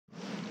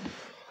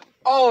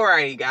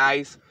Alrighty,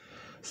 guys.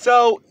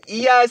 So,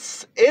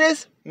 yes, it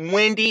is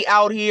windy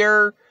out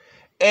here.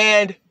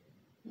 And,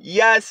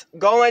 yes,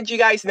 gonna let you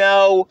guys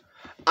know,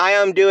 I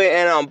am doing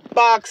an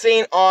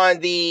unboxing on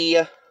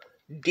the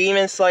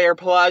Demon Slayer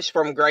plush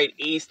from Great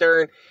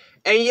Eastern.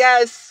 And,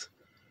 yes,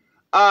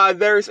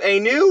 there's a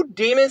new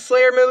Demon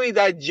Slayer movie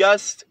that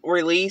just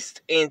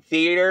released in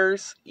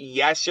theaters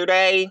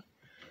yesterday.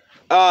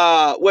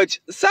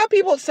 Which some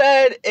people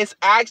said is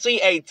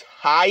actually a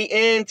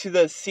tie-in to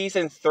the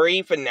Season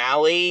 3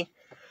 finale.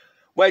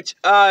 Which,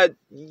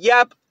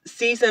 yep,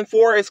 Season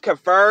 4 is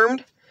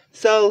confirmed.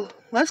 So,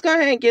 let's go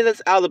ahead and get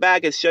this out of the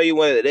bag and show you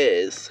what it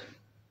is.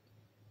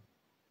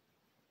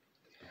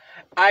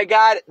 I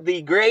got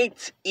the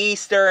Great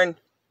Eastern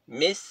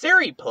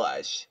Mitsuri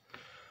plush.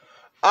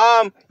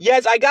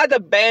 Yes, I got the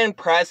Band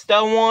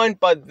Presto one,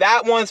 but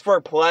that one's for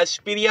plush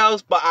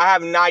videos, but I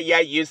have not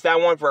yet used that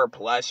one for a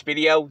plush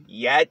video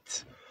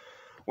yet,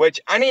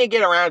 which I need to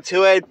get around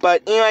to it.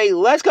 But anyway,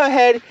 let's go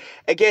ahead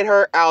and get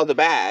her out of the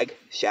bag,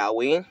 shall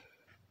we?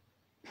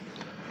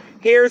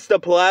 Here's the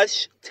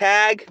plush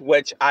tag,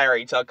 which I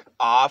already took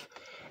off,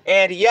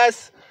 and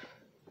yes,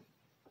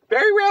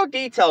 very well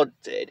detailed.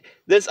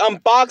 This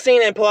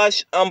unboxing and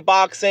plush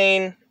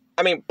unboxing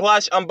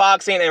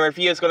and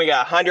review is going to get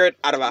 100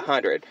 out of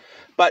 100.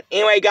 But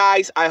anyway,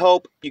 guys, I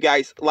hope you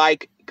guys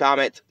like,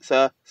 comment,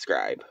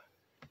 subscribe.